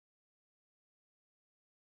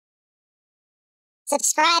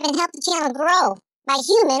subscribe and help the channel grow. My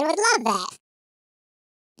human would love that.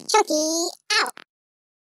 Chunky, out.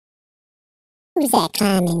 Who's that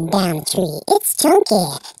climbing down the tree? It's Chunky.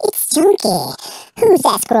 It's Chunky. Who's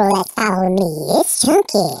that squirrel that's following me? It's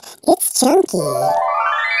Chunky. It's Chunky.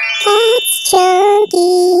 That's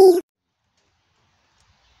Chunky.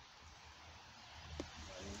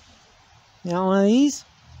 You want one of these?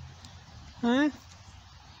 Huh?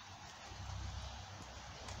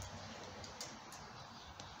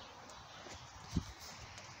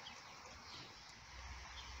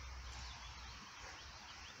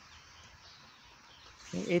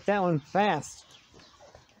 You ate that one fast.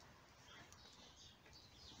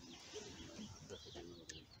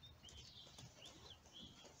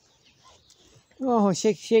 Oh,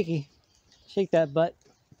 shaky, shaky. Shake that butt.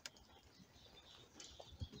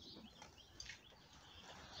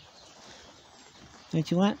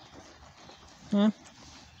 What you want? Huh?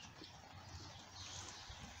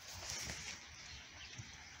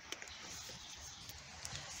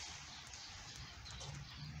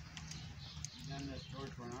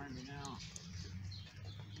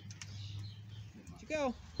 Where'd you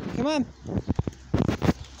go? Come on.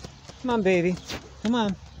 Come on, baby. Come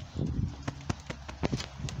on.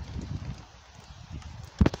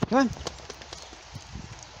 Come on.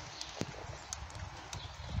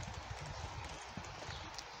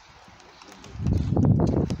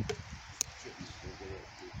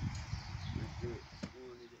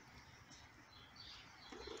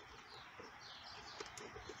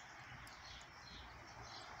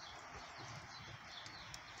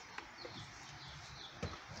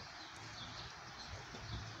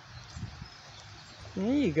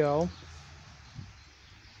 There you go.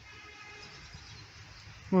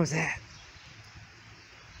 What was that?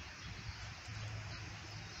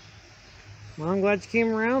 Well, I'm glad you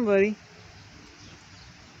came around, buddy.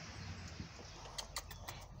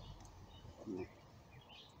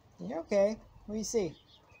 You're okay. What do you see?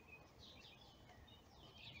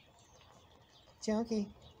 Chunky.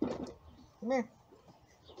 Come here.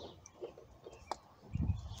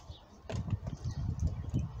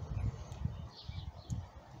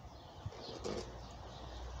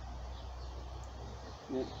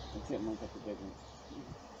 Yeah, that's it, Monk, that's the big one.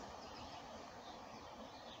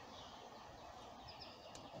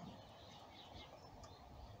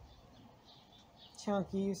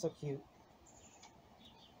 Chunky, you're so cute.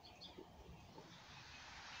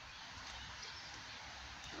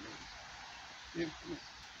 Yeah, come here.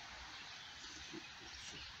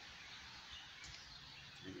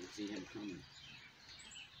 I can see him coming.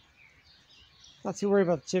 Not too worried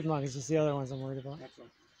about the chipmunk, it's just the other ones I'm worried about. That's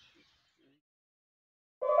all.